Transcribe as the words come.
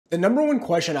The number one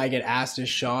question I get asked is,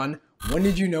 Shaan, when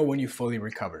did you know when you fully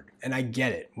recovered? And I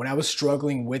get it. When I was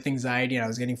struggling with anxiety and I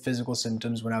was getting physical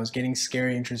symptoms, when I was getting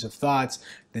scary intrusive thoughts,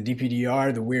 the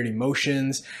DPDR, the weird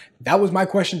emotions, that was my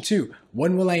question too.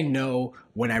 When will I know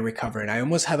when I recover? And I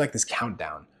almost had like this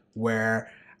countdown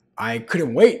where I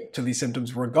couldn't wait till these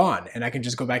symptoms were gone and I can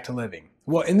just go back to living.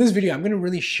 Well, in this video, I'm going to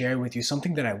really share with you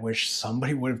something that I wish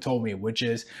somebody would have told me, which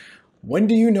is, when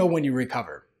do you know when you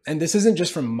recover? And this isn't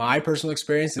just from my personal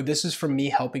experience, this is from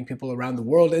me helping people around the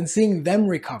world and seeing them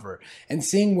recover and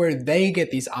seeing where they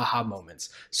get these aha moments.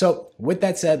 So with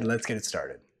that said, let's get it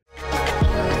started.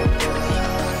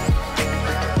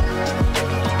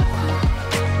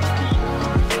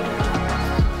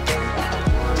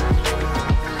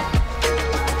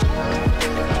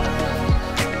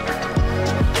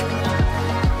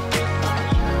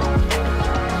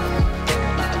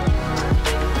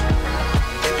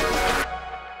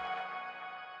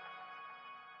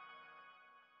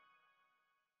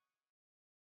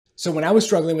 So when I was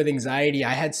struggling with anxiety,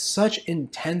 I had such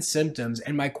intense symptoms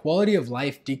and my quality of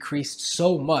life decreased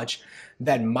so much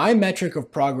that my metric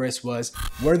of progress was,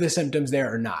 were the symptoms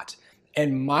there or not?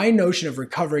 And my notion of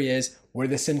recovery is, were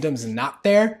the symptoms not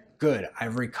there? Good,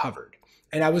 I've recovered.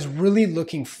 And I was really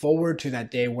looking forward to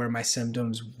that day where my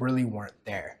symptoms really weren't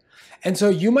there. And so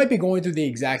you might be going through the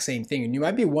exact same thing and you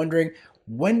might be wondering,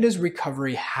 when does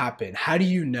recovery happen? How do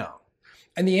you know?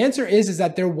 And the answer is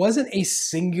that there wasn't a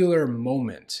singular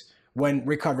moment when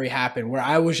recovery happened where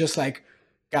I was just like,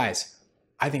 guys,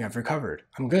 I think I've recovered.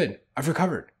 I'm good. I've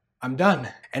recovered. I'm done.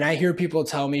 And I hear people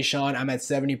tell me, Shaan, I'm at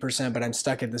 70%, but I'm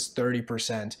stuck at this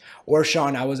 30%. Or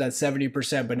Shaan, I was at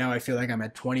 70%, but now I feel like I'm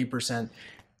at 20%.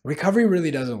 Recovery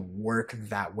really doesn't work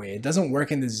that way. It doesn't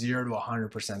work in the 0 to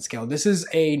 100% scale. This is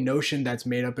a notion that's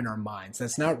made up in our minds.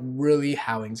 That's not really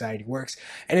how anxiety works.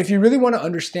 And if you really want to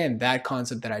understand that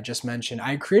concept that I just mentioned,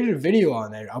 I created a video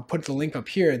on it. I'll put the link up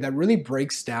here that really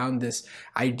breaks down this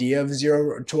idea of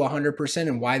 0 to 100%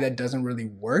 and why that doesn't really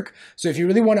work. So if you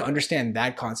really want to understand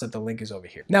that concept, the link is over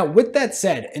here. Now, with that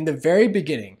said, in the very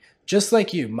beginning, just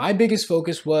like you, my biggest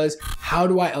focus was, how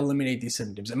do I eliminate these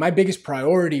symptoms? And my biggest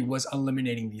priority was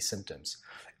eliminating these symptoms.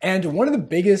 And one of the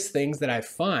biggest things that I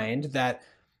find that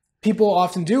people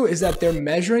often do is that they're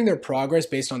measuring their progress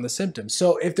based on the symptoms.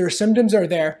 So if their symptoms are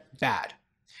there, bad.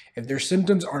 If their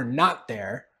symptoms are not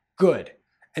there, good.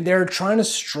 And they're trying to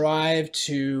strive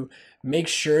to make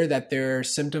sure that their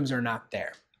symptoms are not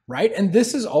there. Right? And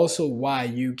this is also why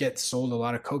you get sold a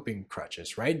lot of coping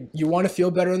crutches, right? You want to feel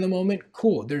better in the moment?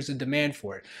 Cool. There's a demand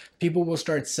for it. People will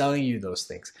start selling you those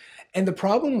things. And the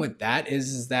problem with that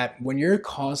is that when you're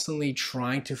constantly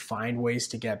trying to find ways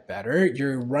to get better,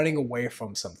 you're running away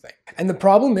from something. And the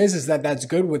problem is that that's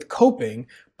good with coping,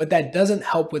 but that doesn't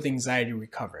help with anxiety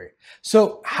recovery.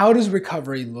 So how does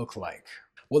recovery look like?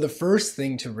 Well, the first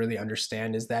thing to really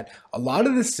understand is that a lot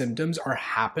of the symptoms are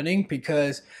happening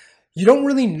because you don't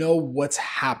really know what's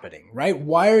happening, right?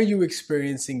 Why are you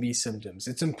experiencing these symptoms?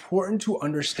 It's important to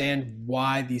understand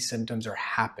why these symptoms are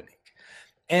happening.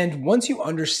 And once you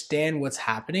understand what's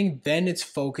happening, then it's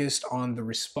focused on the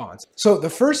response. So the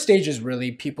first stage is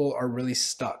really, people are really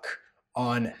stuck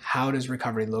on how does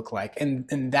recovery look like. And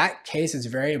in that case, it's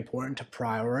very important to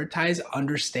prioritize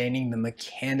understanding the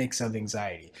mechanics of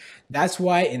anxiety. That's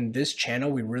why in this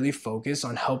channel, we really focus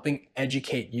on helping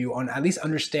educate you on at least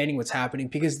understanding what's happening,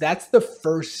 because that's the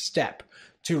first step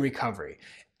to recovery.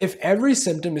 If every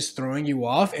symptom is throwing you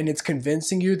off and it's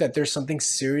convincing you that there's something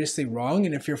seriously wrong,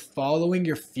 and if you're following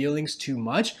your feelings too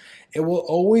much, it will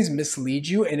always mislead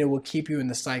you and it will keep you in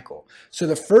the cycle. So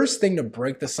the first thing to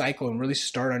break the cycle and really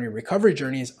start on your recovery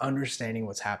journey is understanding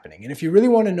what's happening. And if you really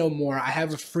want to know more, I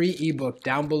have a free ebook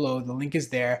down below. The link is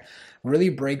there. Really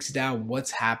breaks down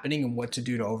what's happening and what to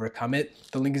do to overcome it.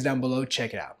 The link is down below.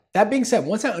 Check it out. That being said,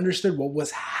 once I understood what was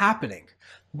happening,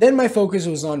 then my focus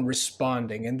was on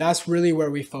responding. And that's really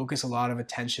where we focus a lot of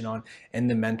attention on in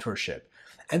the mentorship.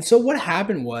 And so what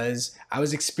happened was I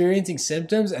was experiencing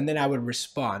symptoms and then I would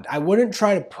respond. I wouldn't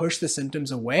try to push the symptoms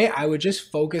away. I would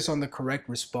just focus on the correct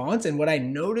response. And what I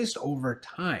noticed over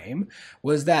time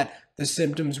was that the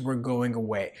symptoms were going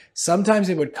away. Sometimes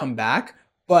it would come back,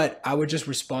 but I would just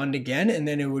respond again and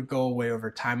then it would go away over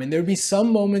time. And there'd be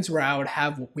some moments where I would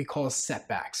have what we call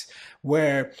setbacks,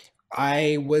 where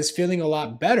I was feeling a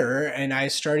lot better and I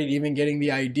started even getting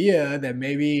the idea that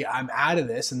maybe I'm out of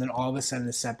this, and then all of a sudden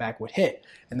the setback would hit.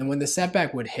 And then when the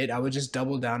setback would hit, I would just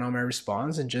double down on my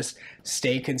response and just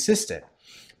stay consistent.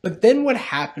 But then what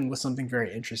happened was something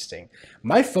very interesting.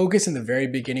 My focus in the very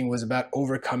beginning was about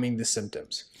overcoming the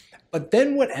symptoms. But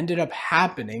then what ended up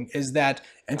happening is that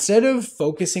Instead of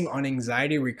focusing on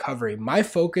anxiety recovery, my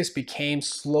focus became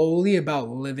slowly about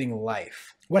living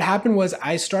life. What happened was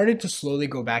I started to slowly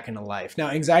go back into life. Now,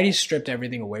 anxiety stripped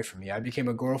everything away from me. I became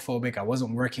agoraphobic. I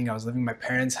wasn't working. I was living in my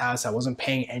parents' house. I wasn't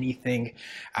paying anything.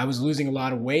 I was losing a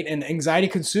lot of weight, and anxiety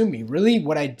consumed me. Really,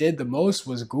 what I did the most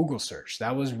was Google search.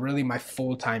 That was really my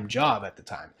full-time job at the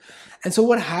time. And so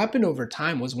what happened over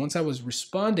time was once I was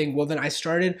responding, well, then I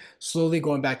started slowly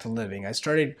going back to living. I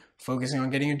started focusing on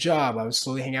getting a job. I would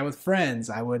slowly hang out with friends.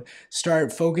 I would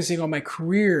start focusing on my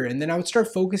career, and then I would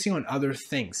start focusing on other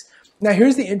things. Now,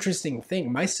 here's the interesting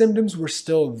thing. My symptoms were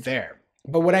still there,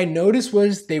 but what I noticed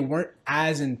was they weren't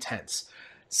as intense.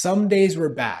 Some days were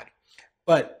bad,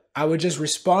 but I would just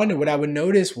respond, and what I would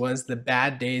notice was the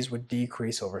bad days would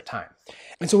decrease over time.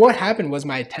 And so what happened was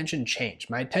my attention changed.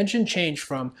 My attention changed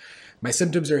from my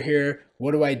symptoms are here,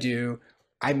 what do?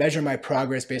 I measure my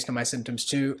progress based on my symptoms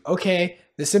too. Okay,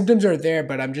 the symptoms are there,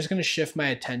 but I'm just gonna shift my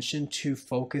attention to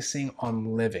focusing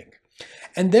on living.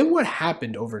 And then what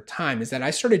happened over time is that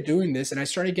I started doing this and I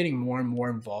started getting more and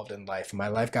more involved in life. My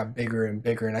life got bigger and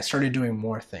bigger and I started doing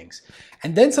more things.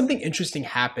 And then something interesting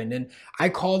happened, and I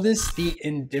call this the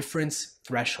indifference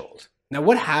threshold. Now,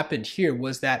 what happened here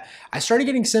was that I started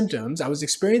getting symptoms. I was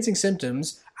experiencing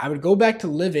symptoms. I would go back to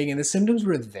living and the symptoms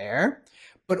were there.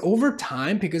 But over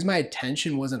time, because my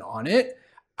attention wasn't on it,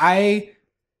 I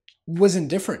was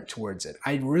indifferent towards it.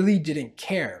 I really didn't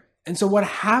care. And so what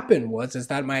happened is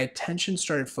that my attention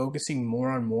started focusing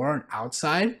more on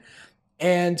outside.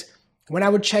 And when I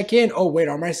would check in, oh wait,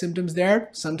 are my symptoms there?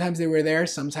 Sometimes they were there,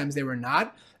 sometimes they were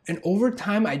not. And over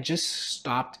time, I just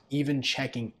stopped even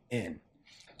checking in.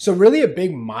 So really a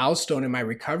big milestone in my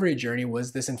recovery journey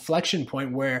was this inflection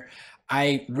point where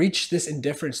I reached this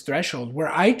indifference threshold where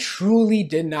I truly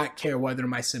did not care whether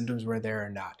my symptoms were there or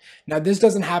not. Now, this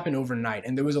doesn't happen overnight,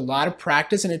 and there was a lot of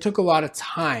practice and it took a lot of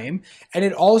time. And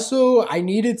it also, I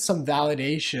needed some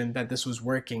validation that this was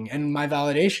working. And my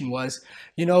validation was,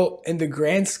 in the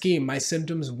grand scheme, my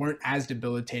symptoms weren't as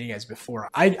debilitating as before.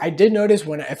 I did notice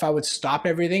if I would stop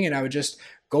everything and I would just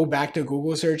go back to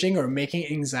Google searching or making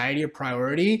anxiety a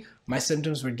priority, my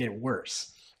symptoms would get worse.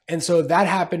 And so that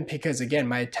happened because, again,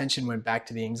 my attention went back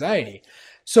to the anxiety.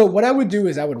 So what I would do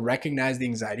is I would recognize the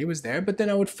anxiety was there, but then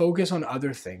I would focus on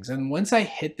other things. And once I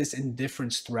hit this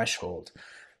indifference threshold,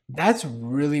 that's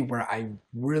really where I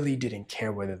really didn't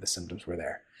care whether the symptoms were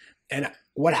there. And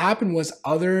what happened was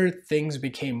other things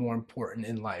became more important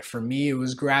in life. For me, it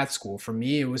was grad school. For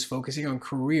me, it was focusing on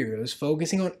career. It was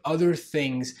focusing on other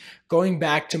things, going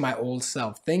back to my old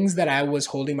self, things that I was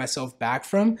holding myself back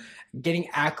from, getting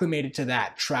acclimated to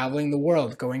that, traveling the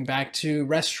world, going back to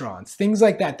restaurants, things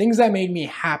like that, things that made me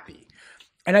happy.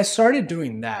 And I started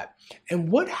doing that. And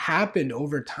what happened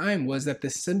over time was that the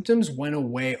symptoms went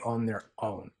away on their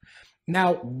own.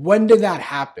 Now, when did that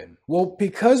happen? Well,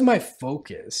 because my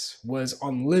focus was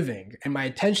on living and my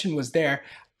attention was there,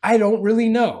 I don't really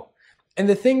know. And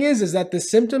the thing is that the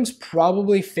symptoms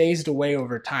probably phased away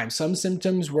over time. Some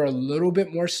symptoms were a little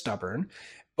bit more stubborn,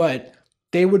 but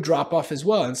they would drop off as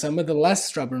well. And some of the less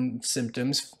stubborn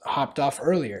symptoms hopped off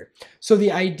earlier. So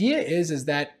the idea is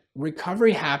that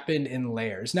recovery happened in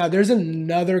layers. Now, there's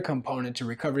another component to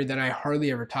recovery that I hardly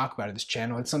ever talk about on this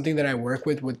channel. It's something that I work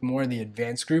with more in the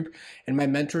advanced group in my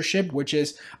mentorship, which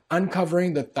is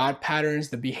uncovering the thought patterns,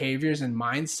 the behaviors and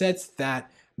mindsets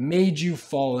that made you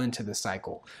fall into the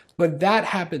cycle. But that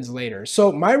happens later.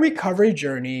 So my recovery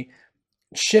journey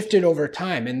shifted over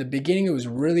time. In the beginning, it was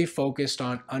really focused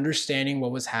on understanding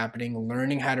what was happening,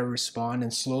 learning how to respond,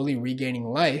 and slowly regaining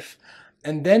life.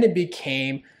 And then it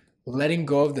became letting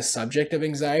go of the subject of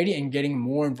anxiety and getting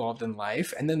more involved in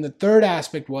life. And then the third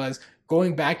aspect was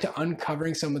going back to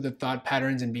uncovering some of the thought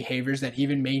patterns and behaviors that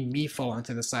even made me fall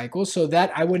into the cycle so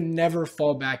that I would never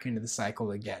fall back into the cycle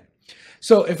again.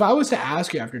 So if I was to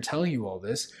ask you after telling you all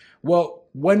this, well,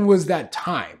 when was that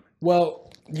time?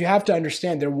 Well, you have to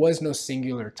understand there was no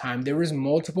singular time. There was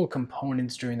multiple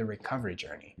components during the recovery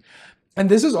journey. And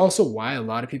this is also why a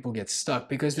lot of people get stuck,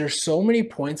 because there's so many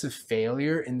points of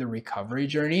failure in the recovery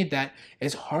journey that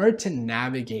it's hard to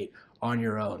navigate on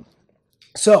your own.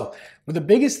 So the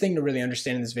biggest thing to really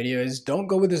understand in this video is don't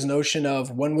go with this notion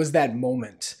of when was that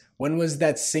moment? When was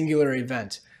that singular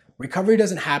event? Recovery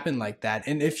doesn't happen like that.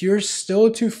 And if you're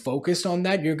still too focused on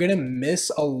that, you're going to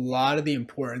miss a lot of the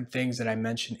important things that I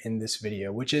mentioned in this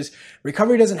video, which is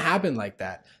recovery doesn't happen like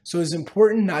that. So it's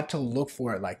important not to look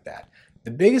for it like that. The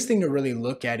biggest thing to really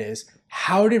look at is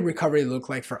how did recovery look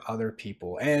like for other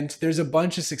people? And there's a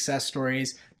bunch of success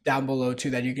stories. down below too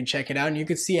that you can check it out and you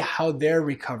can see how they're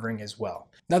recovering as well.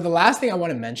 Now, the last thing I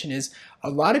want to mention is a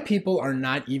lot of people are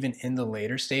not even in the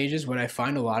later stages. What I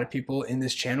find a lot of people in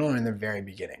this channel are in the very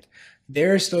beginning.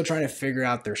 They're still trying to figure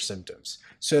out their symptoms.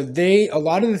 So a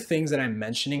lot of the things that I'm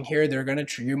mentioning here,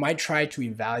 you might try to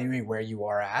evaluate where you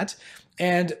are at.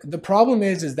 And the problem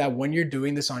is that when you're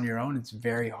doing this on your own, it's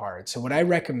very hard. So what I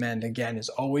recommend, again, is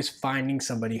always finding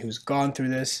somebody who's gone through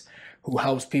this, who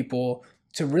helps people,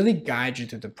 to really guide you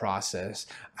through the process.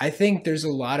 I think there's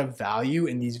a lot of value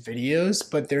in these videos,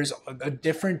 but there's a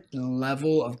different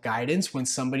level of guidance when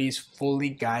somebody's fully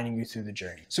guiding you through the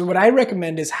journey. So what I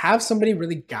recommend is have somebody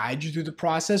really guide you through the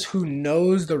process who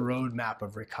knows the roadmap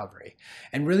of recovery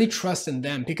and really trust in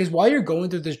them, because while you're going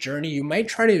through this journey, you might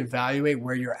try to evaluate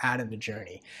where you're at in the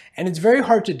journey. And it's very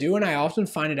hard to do, and I often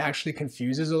find it actually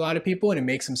confuses a lot of people and it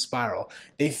makes them spiral.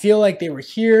 They feel like they were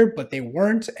here, but they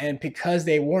weren't, and because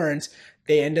they weren't,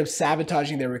 they end up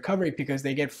sabotaging their recovery because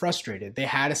they get frustrated. They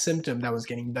had a symptom that was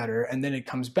getting better and then it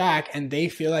comes back and they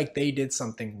feel like they did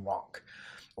something wrong.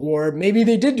 Or maybe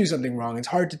they did do something wrong. It's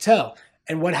hard to tell.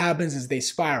 And what happens is they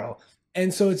spiral.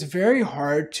 And so it's very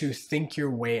hard to think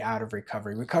your way out of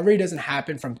recovery. Recovery doesn't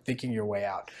happen from thinking your way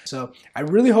out. So I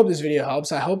really hope this video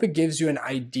helps. I hope it gives you an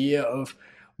idea of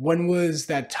when was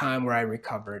that time where I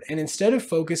recovered. And instead of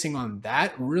focusing on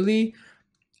that, really,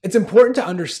 it's important to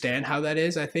understand how that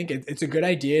is. I think it's a good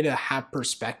idea to have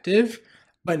perspective,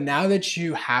 but now that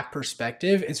you have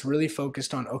perspective, it's really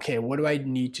focused on, okay, what do I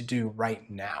need to do right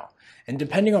now? And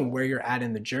depending on where you're at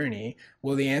in the journey,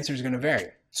 well, the answer is going to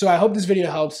vary. So I hope this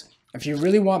video helps. If you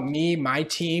really want me, my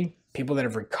team, people that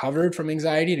have recovered from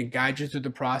anxiety to guide you through the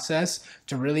process,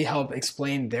 to really help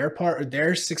explain their part or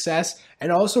their success,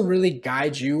 and also really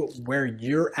guide you where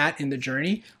you're at in the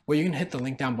journey, well, you can hit the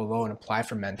link down below and apply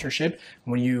for mentorship.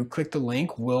 When you click the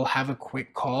link, we'll have a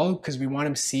quick call because we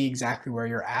want to see exactly where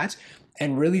you're at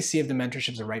and really see if the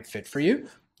mentorship is the right fit for you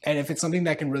and if it's something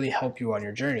that can really help you on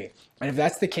your journey. And if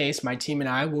that's the case, my team and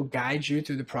I will guide you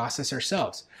through the process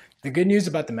ourselves. The good news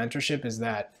about the mentorship is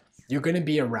that you're going to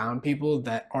be around people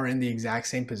that are in the exact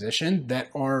same position, that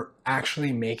are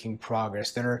actually making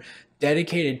progress, that are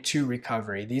dedicated to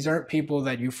recovery. These aren't people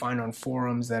that you find on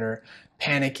forums that are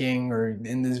panicking or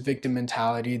in this victim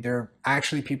mentality. They're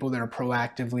actually people that are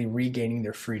proactively regaining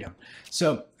their freedom.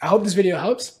 So I hope this video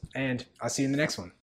helps, and I'll see you in the next one.